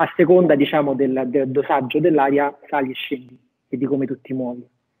 Quindi, a seconda, diciamo, del dosaggio dell'aria sali e scendi e di come tu ti muovi.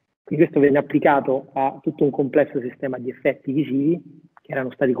 Quindi questo venne applicato a tutto un complesso sistema di effetti visivi che erano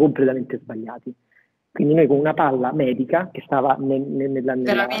stati completamente sbagliati. Quindi noi con una palla medica che stava nella lì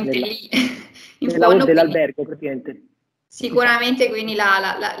in nella fondo, dell'albergo praticamente. sicuramente, quindi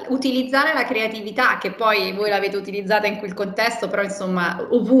utilizzare la creatività, che poi voi l'avete utilizzata in quel contesto, però insomma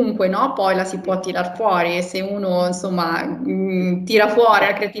ovunque, no? Poi la si può tirar fuori e se uno insomma tira fuori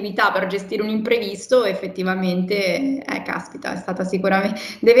la creatività per gestire un imprevisto, effettivamente, caspita, è stata sicuramente,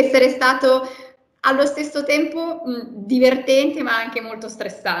 deve essere stato allo stesso tempo divertente ma anche molto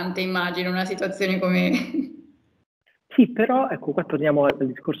stressante, immagino, una situazione come... Sì, però ecco, qua torniamo al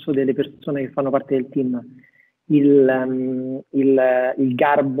discorso delle persone che fanno parte del team. Il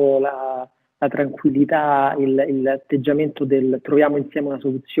garbo, la tranquillità, l'atteggiamento del troviamo insieme una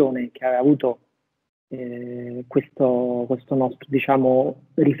soluzione che ha avuto questo nostro, diciamo,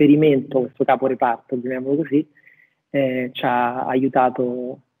 riferimento, questo caporeparto, chiamiamolo così, ci ha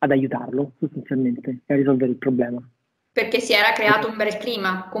aiutato ad aiutarlo sostanzialmente a risolvere il problema. Perché si era creato un bel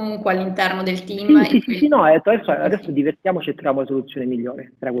clima comunque all'interno del team. Sì, no, adesso divertiamoci e troviamo la soluzione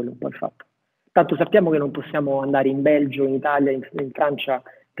migliore, era quello un po' il fatto. Tanto sappiamo che non possiamo andare in Belgio, in Italia, in Francia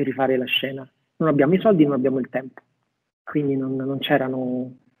per rifare la scena. Non abbiamo i soldi, non abbiamo il tempo. Quindi non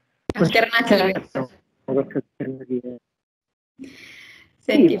c'erano alternative. alternative.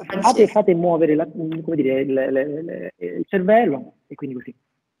 Senti, Sì, fate muovere come dire, il cervello e quindi così.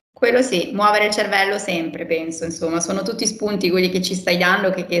 Quello sì, muovere il cervello sempre, penso, insomma, sono tutti spunti quelli che ci stai dando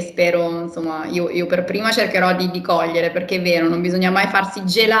che spero, insomma, io per prima cercherò di cogliere, perché è vero, non bisogna mai farsi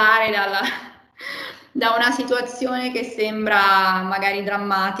gelare da una situazione che sembra magari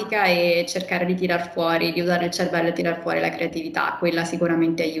drammatica e cercare di tirar fuori, di usare il cervello e tirar fuori la creatività, quella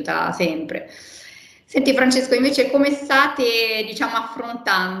sicuramente aiuta sempre. Senti Francesco, invece come state, diciamo,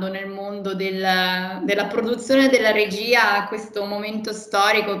 affrontando nel mondo della produzione e della regia questo momento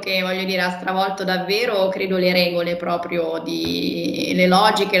storico che, voglio dire, ha stravolto davvero, credo, le regole proprio le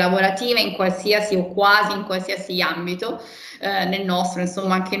logiche lavorative in qualsiasi o quasi in qualsiasi ambito, nel nostro,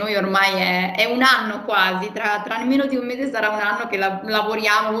 insomma, anche noi ormai è un anno quasi, tra meno di un mese sarà un anno che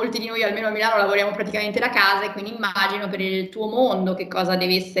lavoriamo, molti di noi almeno a Milano lavoriamo praticamente da casa e quindi immagino per il tuo mondo che cosa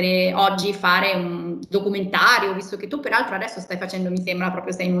deve essere oggi fare un documentario, visto che tu peraltro adesso stai facendo, mi sembra,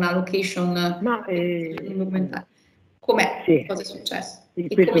 proprio sei in una location un documentario. Com'è? Sì. Cosa è successo? Sì,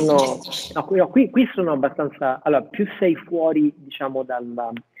 E come si gestisce? no, qui sono abbastanza, allora, più sei fuori, diciamo,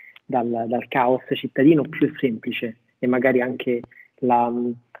 dal caos cittadino, più è semplice e magari anche la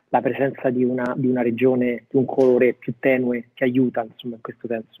presenza di una regione, di un colore più tenue ti aiuta, insomma, in questo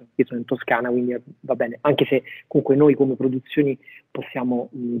senso. Io sono in Toscana, quindi va bene, anche se comunque noi come produzioni possiamo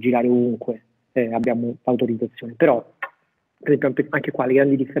girare ovunque, abbiamo l'autorizzazione, però per esempio anche qua le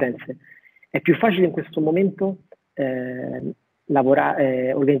grandi differenze. È più facile in questo momento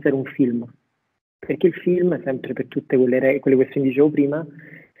organizzare un film, perché il film, sempre per tutte quelle questioni che dicevo prima,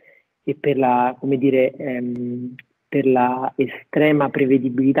 e per la, come dire, per la estrema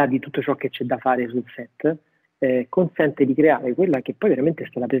prevedibilità di tutto ciò che c'è da fare sul set, consente di creare quella che poi veramente è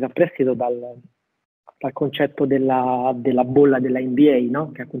stata presa a prestito dal concetto della bolla della NBA,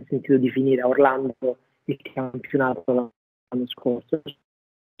 no? Che ha consentito di finire a Orlando il campionato l'anno scorso.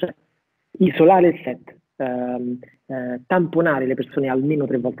 Cioè, isolare il set, tamponare le persone almeno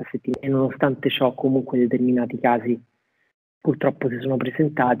 3 volte a settimana, e nonostante ciò comunque determinati casi purtroppo si sono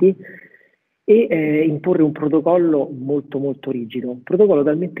presentati, e imporre un protocollo molto molto rigido, un protocollo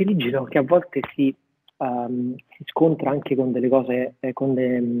talmente rigido che a volte si scontra anche con delle cose, con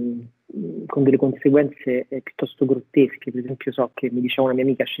delle conseguenze piuttosto grottesche. Per esempio, so che mi diceva una mia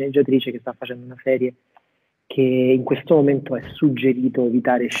amica sceneggiatrice che sta facendo una serie che in questo momento è suggerito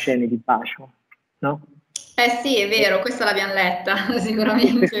evitare scene di bacio, no? Sì, è vero, questa l'abbiamo letta, E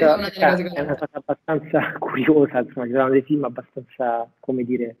sicuramente è questa una delle cose che è ho una letto. cosa abbastanza curiosa, insomma, ci saranno dei film abbastanza, come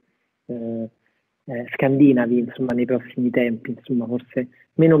dire, scandinavi, insomma, nei prossimi tempi, insomma, forse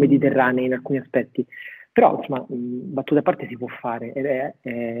meno mediterranei in alcuni aspetti. Però, insomma, battute a parte si può fare, ed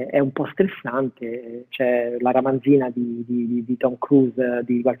è un po' stressante. C'è la ramanzina di Tom Cruise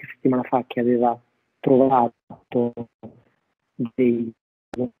di qualche settimana fa che aveva trovato dei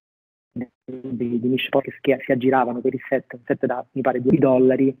miscela che si aggiravano per il set, un set da, mi pare,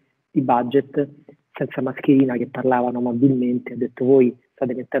 $2 di budget, senza mascherina, che parlavano amabilmente. Ha detto: voi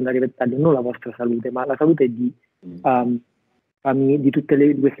state mettendo a repentaglio non la vostra salute, ma la salute di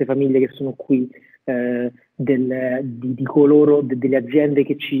tutte queste famiglie che sono qui, di coloro, delle aziende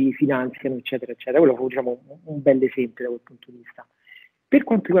che ci finanziano, eccetera, eccetera. Quello fu, diciamo, un bel esempio da quel punto di vista. Per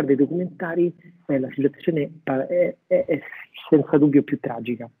quanto riguarda i documentari, la situazione è senza dubbio più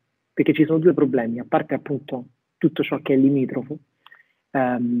tragica, perché ci sono 2 problemi: a parte appunto tutto ciò che è limitrofo,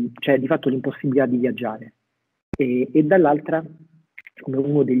 cioè di fatto l'impossibilità di viaggiare, e dall'altra, come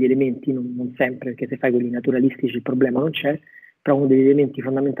uno degli elementi, non sempre, perché se fai quelli naturalistici il problema non c'è, però uno degli elementi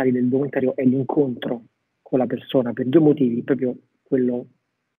fondamentali del documentario è l'incontro con la persona, per 2 motivi: proprio quello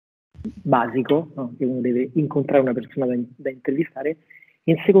basico, no? Che uno deve incontrare una persona da intervistare,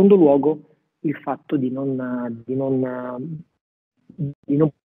 e in secondo luogo il fatto di non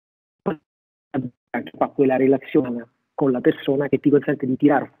anche qua quella relazione con la persona che ti consente di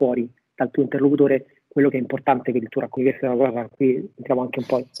tirar fuori dal tuo interlocutore quello che è importante per il tuo racconto. Questa è una cosa, qui entriamo anche un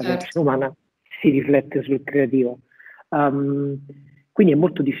po' nella relazione umana, si riflette sul creativo. Quindi è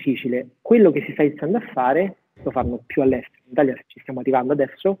molto difficile. Quello che si sta iniziando a fare, lo fanno più all'estero, in Italia ci stiamo arrivando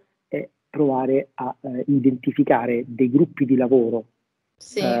adesso, è provare a identificare dei gruppi di lavoro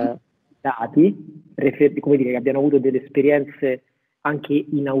dati, come dire, che abbiano avuto delle esperienze anche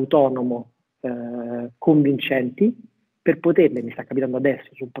in autonomo convincenti, per poterle, mi sta capitando adesso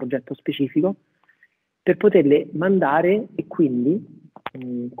su un progetto specifico, per poterle mandare e quindi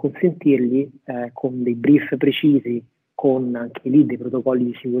consentirgli con dei brief precisi, con anche lì dei protocolli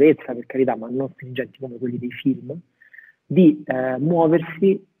di sicurezza, per carità, ma non stringenti come quelli dei film, di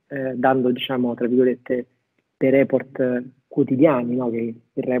muoversi dando, diciamo, tra virgolette, dei report quotidiani, no? Che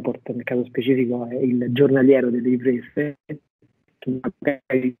il report nel caso specifico è il giornaliero delle riprese, che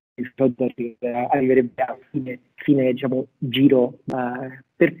magari arriverebbe a fine diciamo, giro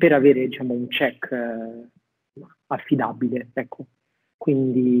per avere, diciamo, un check affidabile, ecco.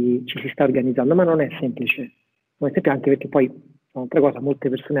 Quindi ci si sta organizzando, ma non è semplice. Non è semplice, anche perché poi, un'altra cosa, molte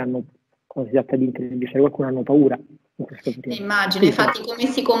persone hanno, quando si tratta di intervistare qualcuno, hanno paura in questo periodo. Immagino, infatti, come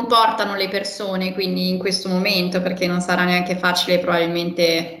si comportano le persone quindi in questo momento, perché non sarà neanche facile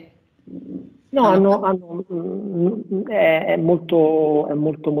probabilmente. No, è molto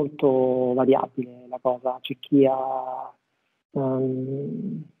variabile la cosa. C'è chi ha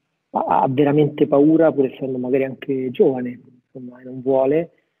veramente paura, pur essendo magari anche giovane, insomma, e non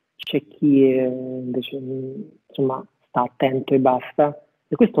vuole. C'è chi invece, insomma, sta attento e basta.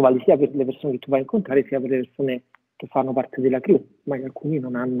 E questo vale sia per le persone che tu vai a incontrare, sia per le persone che fanno parte della crew. Magari alcuni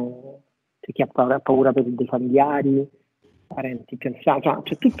non hanno, c'è chi ha paura per dei familiari, parenti più anziani, cioè,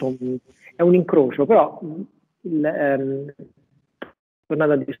 c'è tutto è un incrocio, però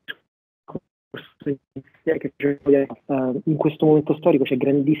tornando al discorso iniziale, in questo momento storico c'è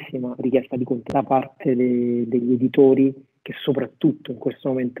grandissima richiesta di contenuti da parte degli editori, che soprattutto in questo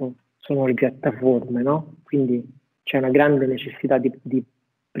momento sono le piattaforme, no? Quindi c'è una grande necessità di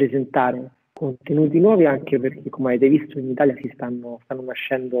presentare contenuti nuovi, anche perché, come avete visto, in Italia stanno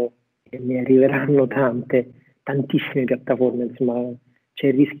nascendo, e ne arriveranno tantissime piattaforme, insomma. C'è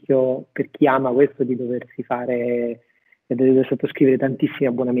il rischio, per chi ama questo, di doversi fare, di dover sottoscrivere tantissimi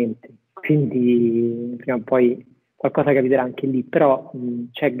abbonamenti. Quindi prima o poi qualcosa capiterà anche lì, però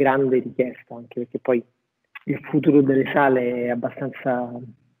c'è grande richiesta, anche perché poi il futuro delle sale è abbastanza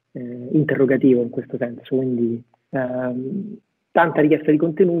interrogativo in questo senso, quindi tanta richiesta di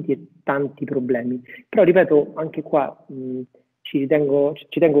contenuti e tanti problemi. Però ripeto, anche qua ci tengo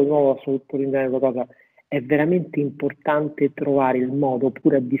di nuovo a sottolineare una cosa, è veramente importante trovare il modo,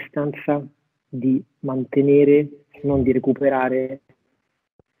 pure a distanza, di mantenere, se non di recuperare,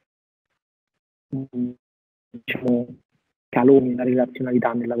 diciamo, caloni nella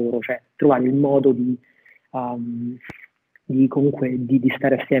relazionalità nel lavoro, cioè trovare il modo comunque di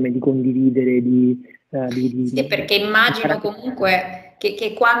stare assieme, di condividere, Sì, perché immagino comunque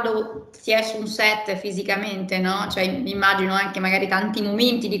che quando si è su un set fisicamente, no? Cioè immagino anche magari tanti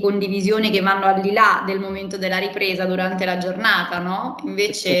momenti di condivisione che vanno al di là del momento della ripresa durante la giornata, no?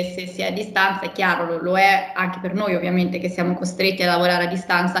 Invece se si è a distanza, è chiaro, lo è anche per noi ovviamente che siamo costretti a lavorare a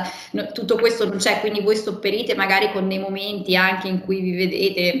distanza, tutto questo non c'è, quindi voi sopperite magari con dei momenti anche in cui vi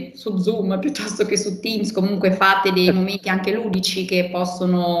vedete su Zoom piuttosto che su Teams, comunque fate dei momenti anche ludici che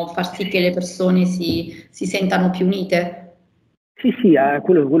possono far sì che le persone si sentano più unite. Sì, sì,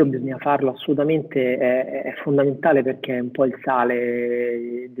 quello bisogna farlo assolutamente, è fondamentale perché è un po' il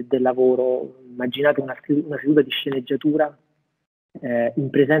sale del lavoro. Immaginate una seduta di sceneggiatura in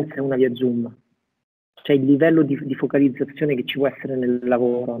presenza e una via Zoom, cioè il livello di focalizzazione che ci può essere nel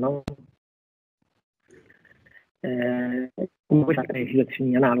lavoro, no? Come altre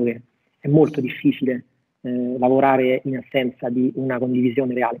situazioni analoghe, è molto difficile lavorare in assenza di una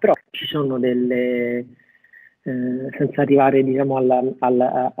condivisione reale, però ci sono senza arrivare diciamo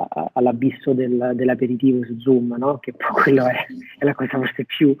all'abisso dell'aperitivo su Zoom, no? Che poi quello è la cosa forse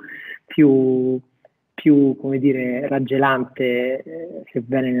più come dire, raggelante,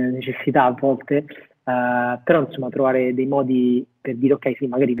 sebbene nella necessità a volte, però insomma trovare dei modi per dire ok, sì,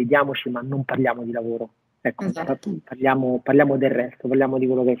 magari vediamoci, ma non parliamo di lavoro. Ecco, Esatto. parliamo del resto, parliamo di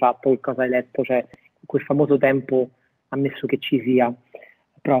quello che hai fatto, che cosa hai letto, cioè quel famoso tempo, ammesso che ci sia,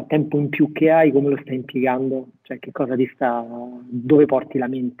 però tempo in più che hai, come lo stai impiegando? Cioè che cosa dove porti la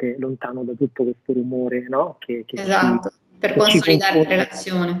mente lontano da tutto questo rumore, no? Esatto, per Che ci consolidare la confonde.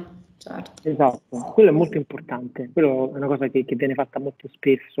 relazione, certo. Esatto, quello è molto importante, quello è una cosa che viene fatta molto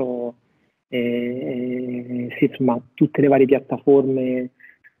spesso, sì, insomma, tutte le varie piattaforme,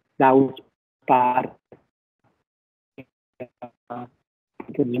 House Party,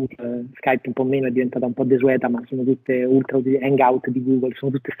 Skype un po' meno, è diventata un po' desueta, ma sono tutte Hangout di Google,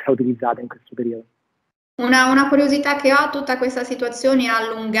 sono tutte strautilizzate in questo periodo. Una curiosità che ho, tutta questa situazione ha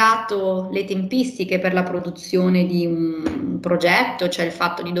allungato le tempistiche per la produzione di un progetto, cioè il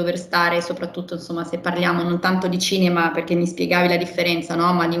fatto di dover stare, soprattutto insomma se parliamo non tanto di cinema, perché mi spiegavi la differenza,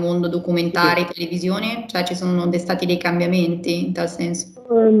 no? Ma di mondo documentario, televisione, cioè ci sono stati dei cambiamenti in tal senso.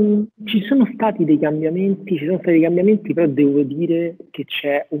 Ci sono stati dei cambiamenti, però devo dire che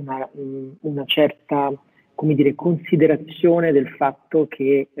c'è una certa, come dire, considerazione del fatto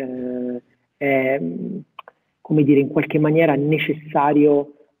che è, come dire, in qualche maniera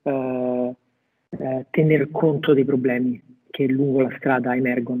necessario tener conto dei problemi che lungo la strada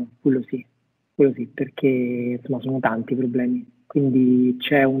emergono, quello sì, perché insomma sono tanti i problemi, quindi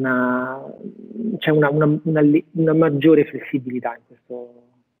c'è una maggiore flessibilità in questo,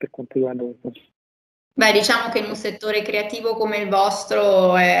 per quanto riguarda questo. Beh, diciamo che in un settore creativo come il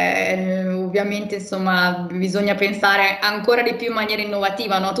vostro, ovviamente, insomma, bisogna pensare ancora di più in maniera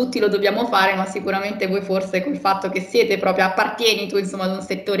innovativa, no? Tutti lo dobbiamo fare, ma sicuramente voi forse col fatto che siete proprio appartieni tu, insomma, ad un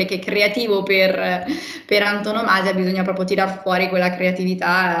settore che è creativo per antonomasia, bisogna proprio tirar fuori quella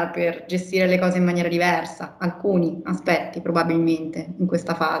creatività per gestire le cose in maniera diversa, alcuni aspetti probabilmente in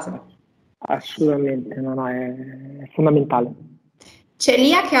questa fase. Assolutamente, no, è fondamentale. C'è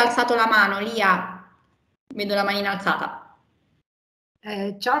Lia che ha alzato la mano, Lia, vedo la manina alzata.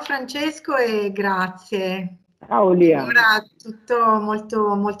 Ciao Francesco e grazie. Ciao Lia. Allora, tutto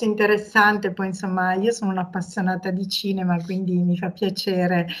molto, molto interessante, poi insomma io sono un'appassionata di cinema, quindi mi fa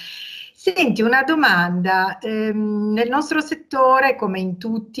piacere. Senti, una domanda. Nel nostro settore, come in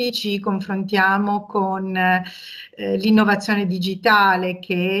tutti, ci confrontiamo con l'innovazione digitale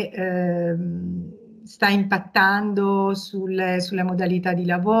che sta impattando sulle modalità di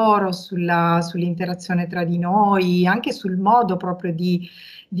lavoro, sull'interazione tra di noi, anche sul modo proprio di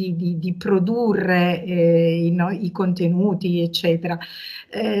produrre i contenuti, eccetera.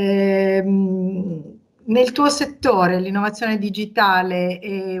 Nel tuo settore l'innovazione digitale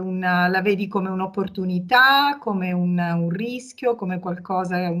la vedi come un'opportunità, come un rischio, come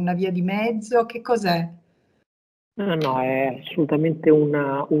qualcosa, una via di mezzo? Che cos'è? No, è assolutamente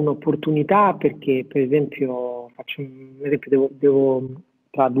un'opportunità perché, per esempio, faccio un esempio,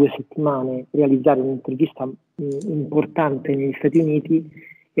 tra 2 settimane realizzare un'intervista importante negli Stati Uniti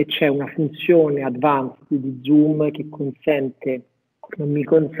e c'è una funzione advanced di Zoom che non mi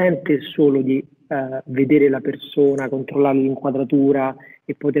consente solo di vedere la persona, controllare l'inquadratura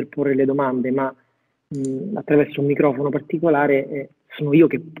e poter porre le domande, ma attraverso un microfono particolare sono io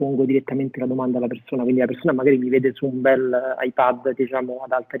che pongo direttamente la domanda alla persona, quindi la persona magari mi vede su un bel iPad, diciamo,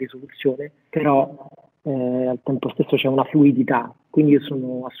 ad alta risoluzione, però al tempo stesso c'è una fluidità, quindi io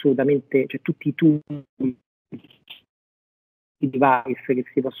sono assolutamente, cioè tutti i tool, i device che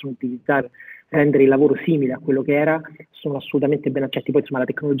si possono utilizzare per rendere il lavoro simile a quello che era, sono assolutamente ben accetti. Poi insomma la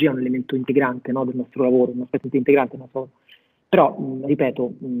tecnologia è un elemento integrante, no, del nostro lavoro, un aspetto integrante del nostro lavoro. Però,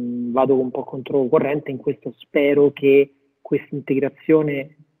 ripeto, vado un po' controcorrente in questo, spero che questa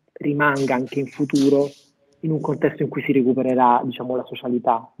integrazione rimanga anche in futuro in un contesto in cui si recupererà, diciamo, la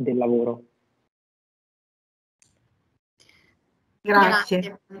socialità del lavoro.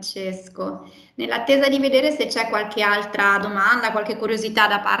 Grazie. Francesco. Nell'attesa di vedere se c'è qualche altra domanda, qualche curiosità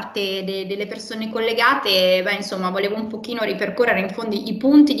da parte delle persone collegate, beh, insomma, volevo un pochino ripercorrere in fondo i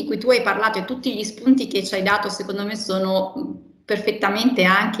punti di cui tu hai parlato e tutti gli spunti che ci hai dato, secondo me sono perfettamente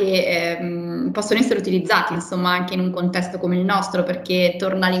anche, possono essere utilizzati, insomma, anche in un contesto come il nostro, perché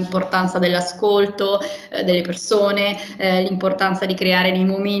torna l'importanza dell'ascolto delle persone, l'importanza di creare dei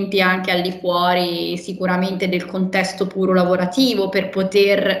momenti anche al di fuori sicuramente del contesto puro lavorativo per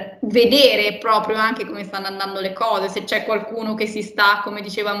poter vedere proprio anche come stanno andando le cose, se c'è qualcuno che si sta, come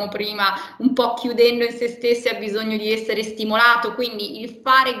dicevamo prima, un po' chiudendo in se stessi e ha bisogno di essere stimolato, quindi il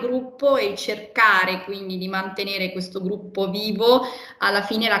fare gruppo e il cercare quindi di mantenere questo gruppo vivo, alla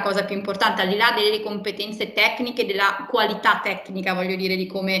fine è la cosa più importante, al di là delle competenze tecniche, della qualità tecnica, voglio dire, di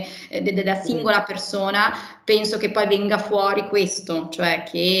come della singola persona, penso che poi venga fuori questo, cioè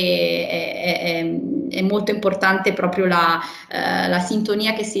che è molto importante proprio la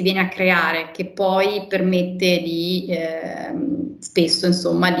sintonia che si viene a creare, che poi permette di spesso,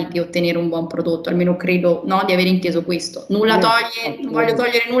 insomma, di ottenere un buon prodotto, almeno credo, no, di aver inteso questo. Nulla toglie, non voglio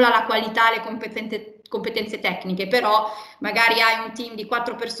togliere nulla alla qualità, alle competenze tecniche, però magari hai un team di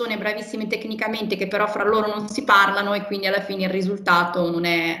 4 persone bravissime tecnicamente che però fra loro non si parlano e quindi alla fine il risultato non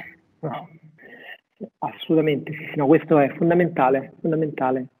è... No, assolutamente, sì, no, questo è fondamentale,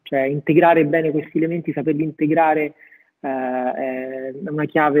 cioè integrare bene questi elementi, saperli integrare è una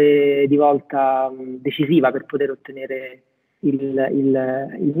chiave di volta decisiva per poter ottenere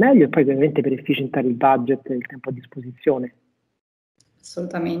il meglio e poi ovviamente per efficientare il budget e il tempo a disposizione.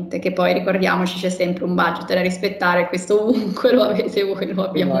 Assolutamente, che poi ricordiamoci c'è sempre un budget da rispettare, questo ovunque lo avete voi, lo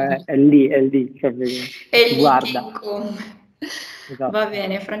abbiamo. È lì, cioè, è lì guarda. che incombe. Esatto. Va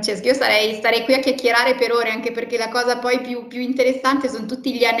bene, Francesco, io starei qui a chiacchierare per ore, anche perché la cosa poi più interessante sono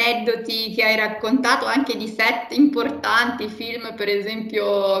tutti gli aneddoti che hai raccontato, anche di set importanti, film, per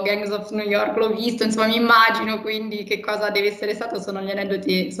esempio Gangs of New York, l'ho visto, insomma mi immagino quindi che cosa deve essere stato, sono gli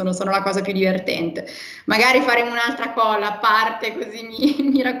aneddoti, sono la cosa più divertente. Magari faremo un'altra call a parte, così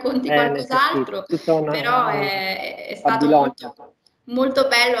mi racconti qualcos'altro, però è stato molto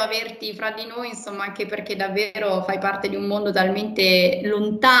bello averti fra di noi, insomma, anche perché davvero fai parte di un mondo talmente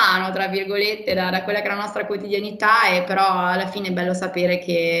lontano, tra virgolette, da quella che è la nostra quotidianità, e però alla fine è bello sapere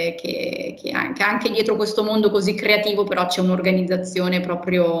che anche dietro questo mondo così creativo però c'è un'organizzazione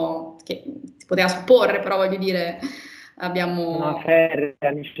proprio che si poteva supporre, però voglio dire, abbiamo... Una ferrea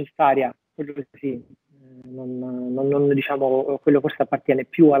necessaria, quello che sì. Non, diciamo, quello forse appartiene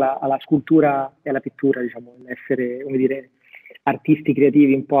più alla scultura e alla pittura, diciamo, essere, come dire, artisti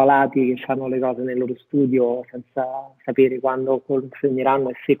creativi un po' alati che fanno le cose nel loro studio senza sapere quando consegneranno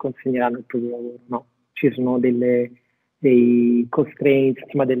e se consegneranno il proprio lavoro, no? Ci sono dei constraints,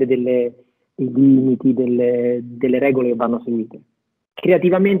 insomma, dei limiti, delle regole che vanno seguite.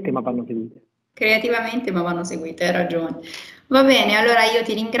 Creativamente, ma vanno seguite. Creativamente, ma vanno seguite, hai ragione. Va bene, allora io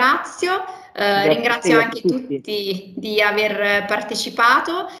ti ringrazio. Ringrazio anche tutti di aver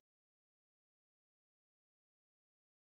partecipato